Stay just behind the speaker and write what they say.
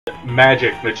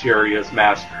magic materias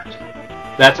mastered.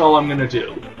 That's all I'm gonna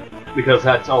do, because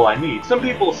that's all I need. Some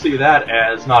people see that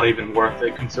as not even worth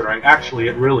it, considering actually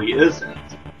it really isn't.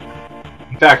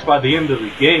 In fact, by the end of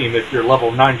the game, if you're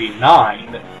level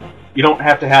 99, you don't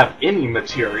have to have any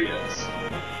materias.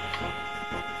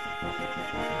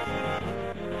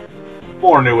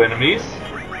 4 new enemies.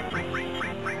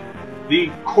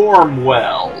 The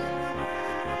Cormwell.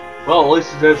 Well, at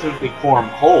least it isn't the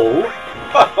Cormhole.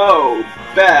 Oh,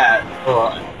 bad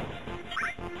fun.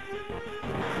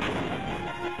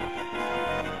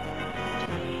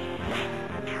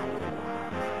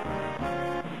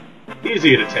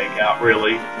 Easy to take out,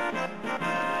 really.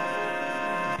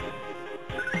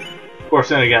 Of course,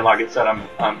 then again, like I said, I'm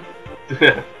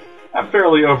I'm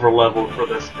fairly over-leveled for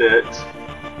this bit.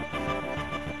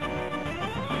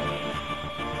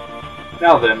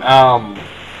 Now then,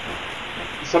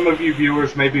 some of you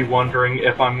viewers may be wondering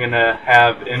if I'm gonna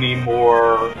have any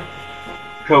more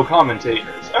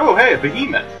co-commentators. Oh, hey, a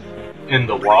behemoth in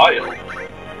the wild.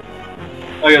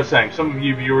 Like I was saying, some of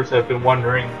you viewers have been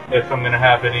wondering if I'm gonna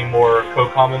have any more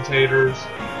co-commentators,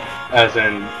 as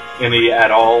in any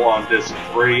at all on Disc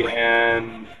 3,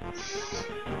 and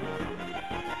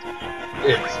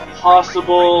it's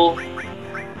possible,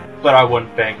 but I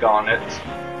wouldn't bank on it.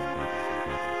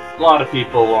 A lot of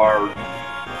people are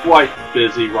quite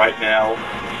busy right now.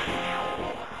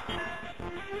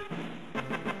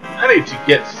 I need to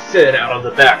get Sid out of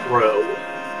the back row.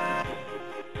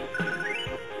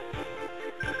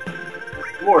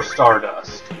 More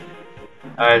Stardust.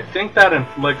 I think that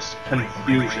inflicts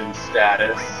confusion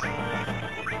status.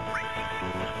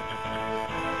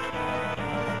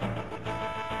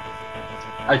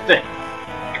 I think.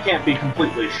 I can't be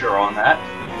completely sure on that.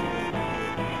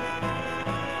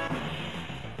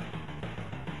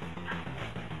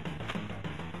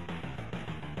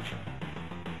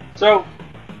 So,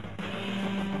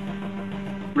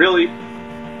 really,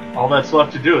 all that's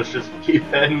left to do is just keep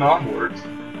heading onwards.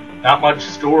 Not much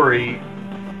story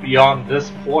beyond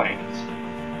this point.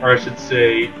 Or I should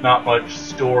say, not much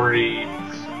story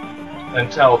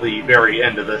until the very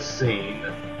end of this scene.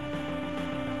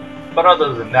 But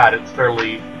other than that, it's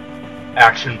fairly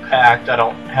action-packed. I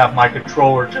don't have my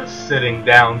controller just sitting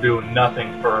down doing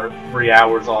nothing for 3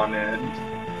 hours on end.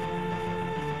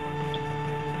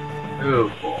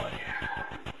 Oh boy.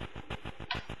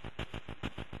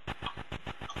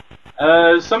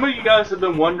 Some of you guys have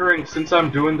been wondering, since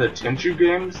I'm doing the Tenchu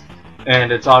games,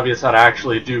 and it's obvious that I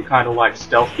actually do kind of like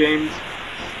stealth games,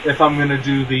 if I'm going to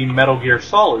do the Metal Gear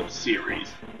Solid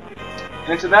series.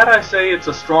 And to that I say it's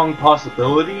a strong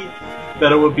possibility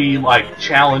that it would be like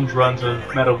challenge runs of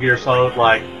Metal Gear Solid,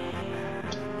 like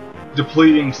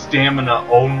depleting stamina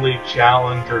only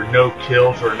challenge, or no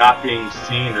kills, or not being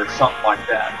seen, or something like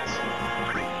that.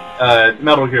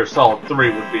 Metal Gear Solid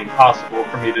 3 would be impossible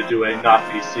for me to do a not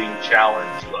be seen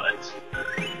challenge, but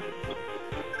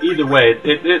either way,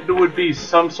 it would be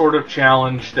some sort of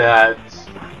challenge that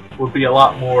would be a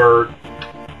lot more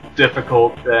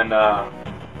difficult than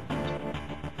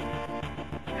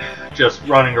just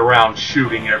running around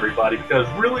shooting everybody, because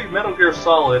really Metal Gear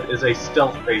Solid is a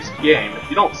stealth-based game. If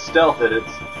you don't stealth it,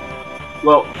 it's...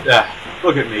 well,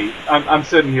 look at me. I'm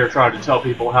sitting here trying to tell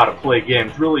people how to play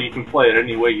games. Really, you can play it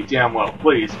any way you damn well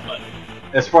please, but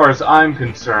as far as I'm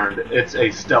concerned, it's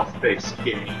a stealth-based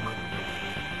game.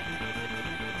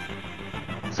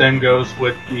 Same goes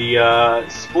with the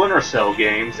Splinter Cell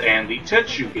games and the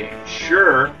Tenchu games.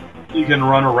 Sure, you can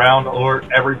run around and alert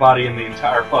everybody in the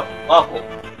entire fucking level,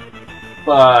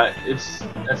 but it's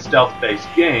a stealth-based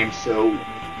game, so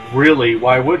really,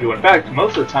 why would you? In fact,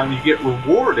 most of the time you get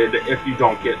rewarded if you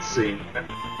don't get seen.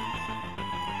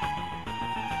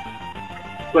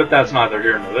 But that's neither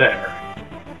here nor there.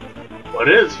 What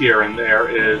is here and there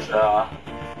is,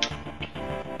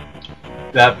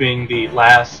 that being the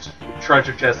last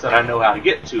treasure chest that I know how to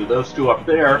get to. Those two up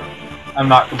there, I'm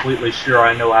not completely sure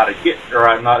I know how to get, or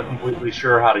I'm not completely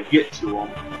sure how to get to them.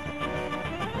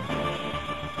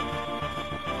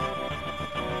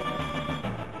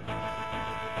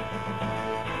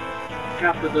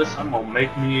 After this, I'm gonna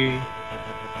make me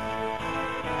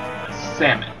a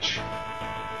sandwich.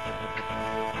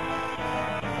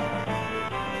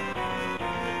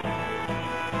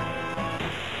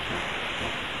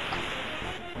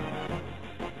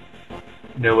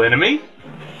 No enemy?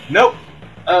 Nope.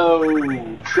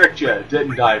 Oh, tricked ya,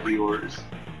 didn't I, viewers?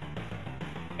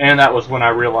 And that was when I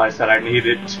realized that I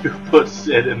needed to put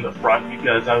Sid in the front,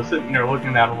 because I was sitting there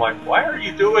looking at him like, why are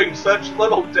you doing such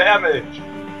little damage?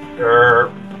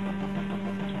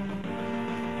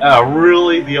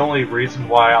 Really, the only reason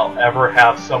why I'll ever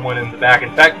have someone in the back.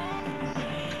 In fact,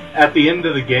 at the end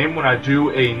of the game, when I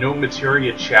do a no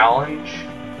materia challenge,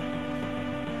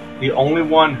 the only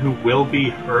one who will be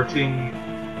hurting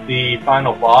the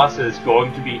final boss is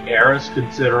going to be Eris,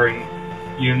 considering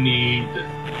you need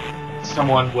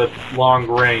someone with long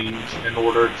range in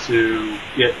order to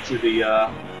get to the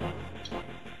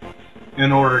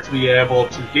in order to be able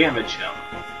to damage him.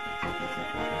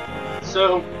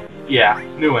 So, yeah,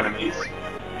 new enemies.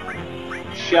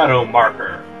 Shadow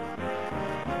Marker.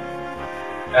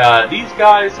 These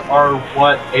guys are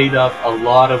what ate up a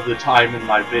lot of the time in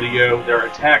my video. Their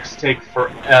attacks take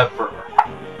forever.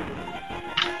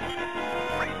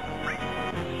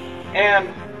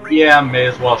 And, yeah, may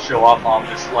as well show off on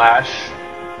this Slash,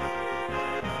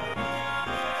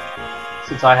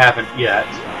 since I haven't yet.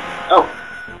 Oh,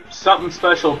 something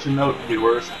special to note,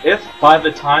 viewers. If by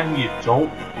the time you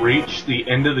don't reach the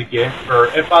end of the game, or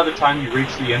if by the time you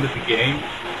reach the end of the game,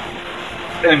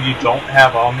 and you don't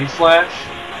have Omni Slash,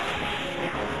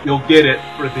 you'll get it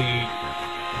for the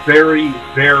very,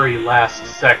 very last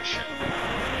section.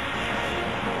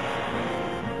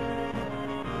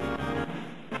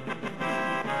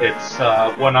 It's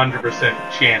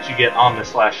 100% chance you get Omni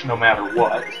Slash no matter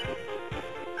what.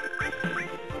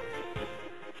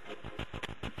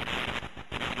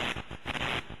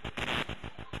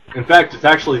 In fact, it's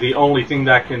actually the only thing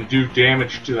that can do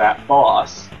damage to that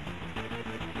boss.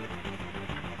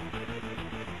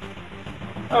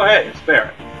 Oh hey, it's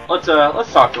Barrett. Let's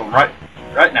talk to him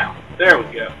right now. There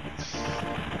we go.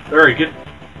 Very good.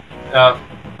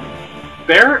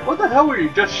 Barrett, what the hell were you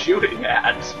just shooting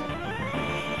at?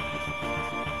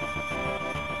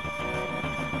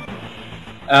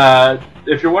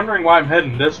 If you're wondering why I'm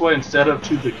heading this way instead of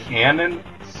to the cannon,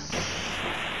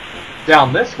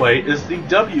 down this way is the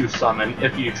W summon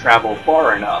if you travel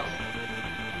far enough.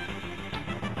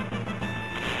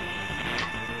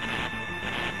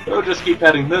 So just keep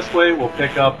heading this way. We'll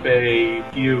pick up a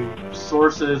few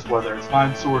sources, whether it's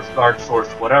Mind Source, Guard Source,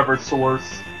 whatever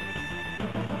source.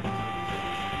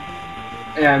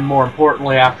 And more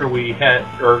importantly, after we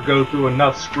go through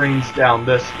enough screens down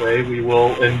this way, we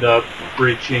will end up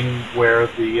reaching where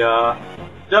the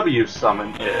W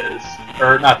summon is.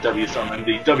 Or not W summon,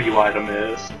 the W item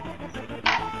is.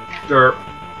 Derp.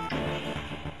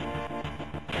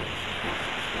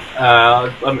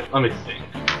 Let me think.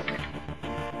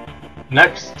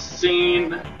 Next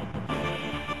scene,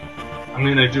 I'm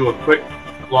gonna do a quick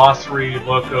glossary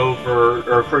look over,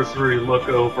 or cursory look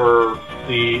over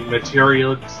the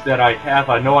materials that I have.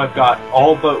 I know I've got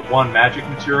all but one magic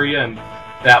materia, and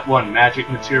that one magic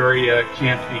materia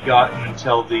can't be gotten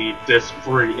until the disc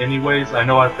 3 anyways. I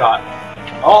know I've got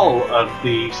all of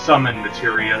the summon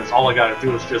materias. All I gotta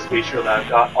do is just be sure that I've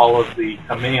got all of the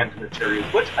command materials,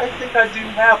 which I think I do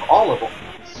have all of them.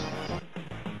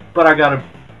 But I gotta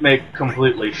make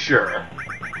completely sure.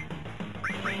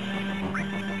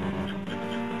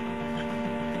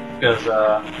 Because,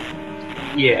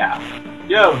 yeah.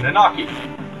 Yo, Nanaki!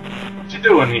 What you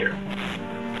doing here?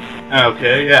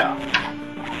 Okay, yeah.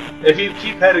 If you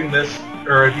keep heading this,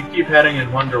 or if you keep heading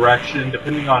in one direction,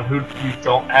 depending on who you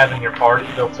don't have in your party,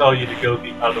 they'll tell you to go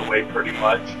the other way pretty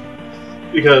much.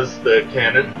 Because the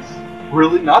cannon's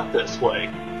really not this way.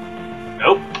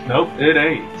 Nope, it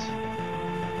ain't.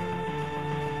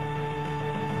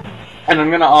 And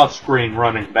I'm gonna off-screen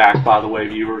running back, by the way,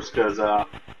 viewers, because,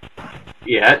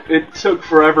 yeah, it took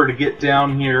forever to get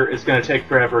down here. It's gonna take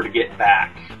forever to get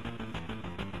back.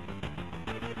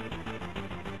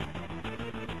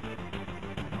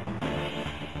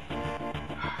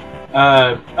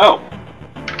 Oh.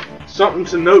 Something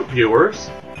to note, viewers.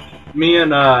 Me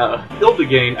and,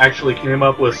 Hildegane actually came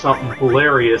up with something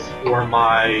hilarious for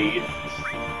my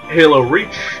Halo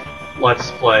Reach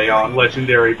Let's Play on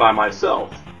Legendary by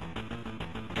myself.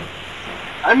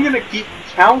 I'm gonna keep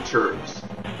counters.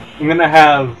 I'm gonna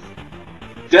have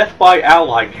death by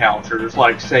ally counters,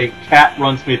 like, say, Cat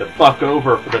runs me the fuck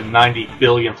over for the 90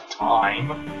 billionth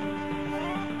time.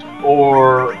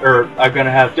 Or I'm gonna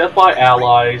have death by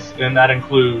allies, and that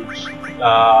includes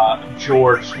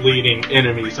George leading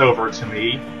enemies over to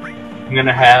me. I'm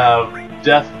gonna have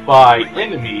death by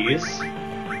enemies,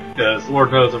 because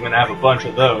Lord knows I'm gonna have a bunch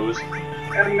of those.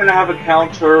 And I'm gonna have a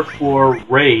counter for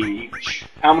rage.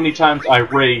 How many times I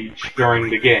rage during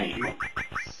the game.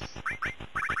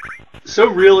 So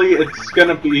really, it's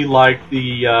gonna be like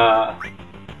the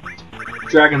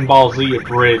Dragon Ball Z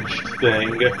abridged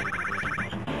thing.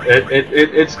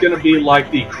 It's gonna be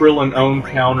like the Krillin owned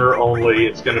counter, only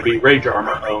it's gonna be Rage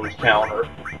Armor owned counter.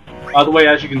 By the way,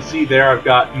 as you can see there, I've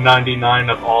got 99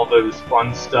 of all those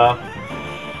fun stuff.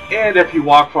 And if you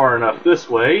walk far enough this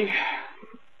way,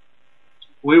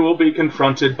 we will be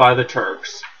confronted by the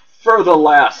Turks. for the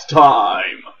last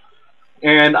time.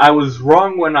 And I was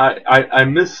wrong when I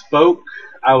misspoke.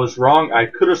 I was wrong. I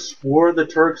could have swore the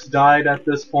Turks died at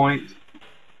this point,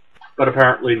 but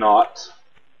apparently not.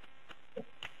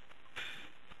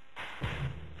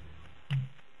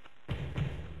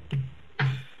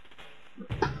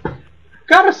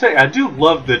 Gotta say, I do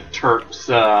love the Turks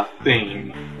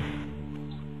theme.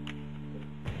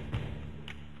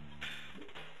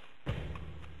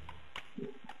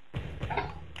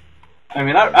 I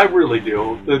mean, I really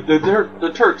do.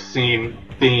 The Turks theme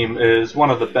is one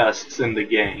of the best in the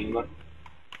game.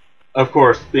 Of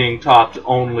course, being topped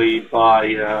only by,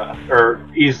 or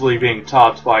easily being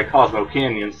topped by Cosmo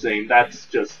Canyon's theme. That's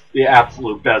just the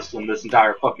absolute best in this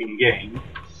entire fucking game.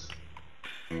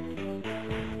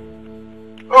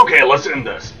 Okay, let's end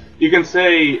this. You can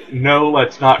say, no,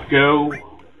 let's not go,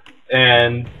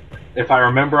 and if I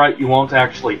remember right, you won't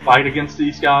actually fight against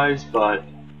these guys, but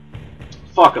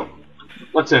fuck them.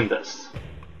 Let's end this.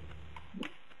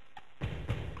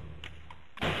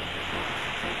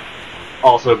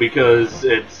 Also, because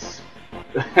it's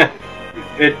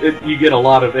you get a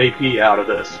lot of AP out of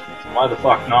this. So why the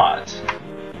fuck not?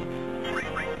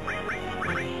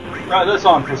 Try this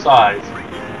on for size.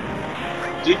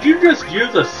 Did you just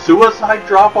use a suicide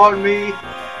drop on me?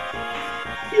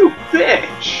 You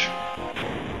bitch!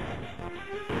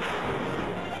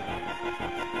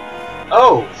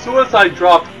 Oh, suicide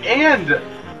drop and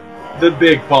the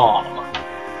big bomb.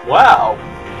 Wow,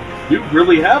 you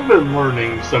really have been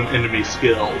learning some enemy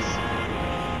skills.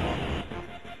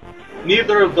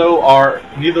 Neither of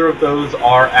those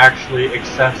are actually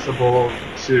accessible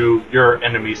to your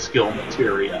enemy skill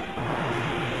materia.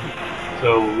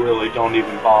 So really, don't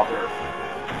even bother.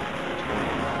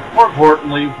 More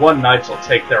importantly, one Knights will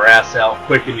take their ass out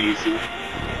quick and easy.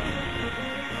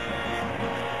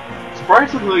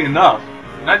 Surprisingly enough,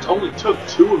 Knights only took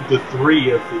two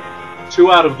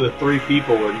out of the three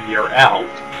people and you're out.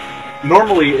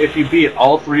 Normally, if you beat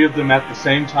all three of them at the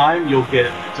same time, you'll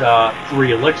get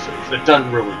 3 elixirs. It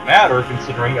doesn't really matter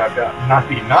considering I've got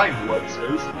 99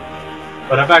 elixirs.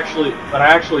 But I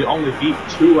actually only beat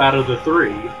 2 out of the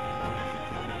 3.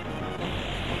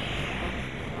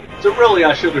 So really,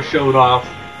 I should have showed off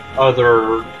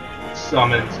other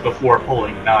summons before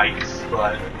pulling Knights,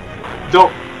 but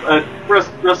don't.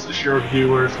 Rest assured,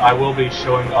 viewers, I will be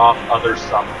showing off other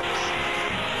summons.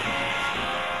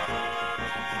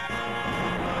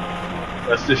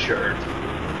 Rest assured.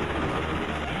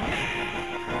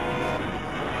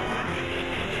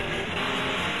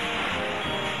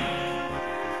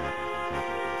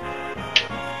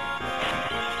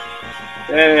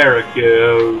 There it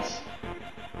goes.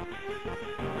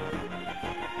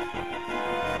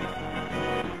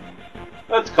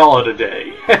 Let's call it a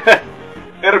day.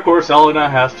 And of course, Elena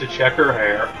has to check her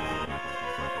hair.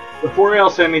 Before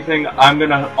else anything, I'm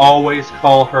gonna always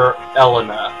call her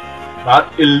Elena,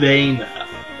 not Elena.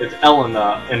 It's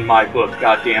Elena in my book,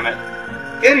 goddammit.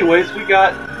 Anyways, we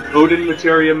got Odin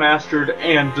Materia Mastered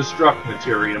and Destruct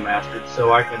Materia Mastered,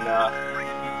 so I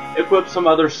can equip some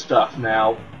other stuff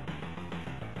now.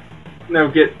 Now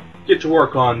get to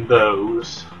work on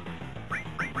those.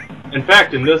 In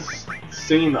fact, in this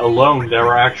scene alone, there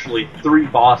are actually 3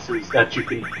 bosses that you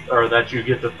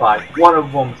get to fight. One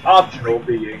of them's optional,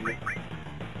 being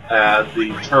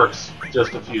the Turks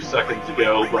just a few seconds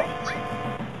ago, but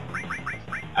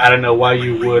I don't know why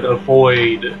you would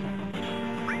avoid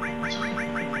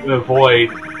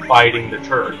fighting the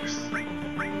Turks.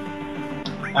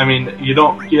 I mean, you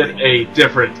don't get a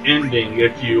different ending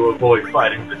if you avoid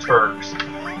fighting the Turks.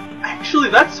 Actually,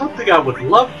 that's something I would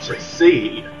love to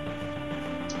see.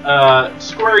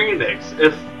 Square Enix,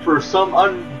 if for some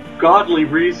ungodly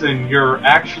reason you're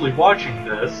actually watching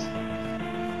this,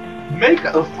 make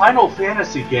a Final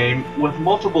Fantasy game with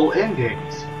multiple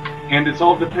endings, and it's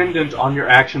all dependent on your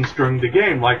actions during the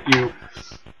game. Like you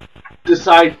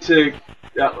decide to,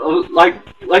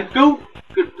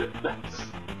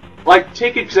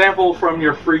 take example from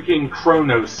your freaking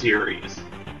Chrono series.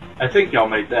 I think y'all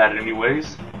made that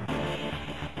anyways.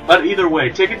 But either way,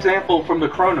 take example from the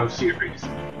Chrono series.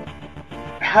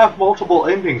 Have multiple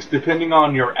endings depending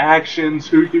on your actions,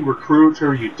 who you recruit,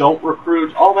 who you don't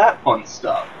recruit, all that fun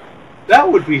stuff.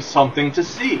 That would be something to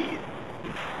see.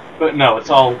 But no, it's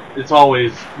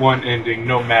always one ending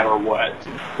no matter what.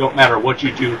 Don't matter what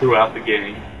you do throughout the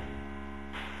game.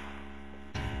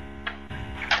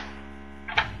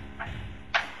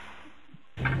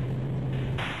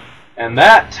 And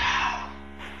that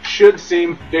should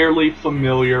seem fairly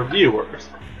familiar, viewers.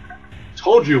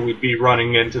 Told you we'd be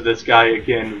running into this guy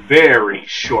again very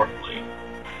shortly.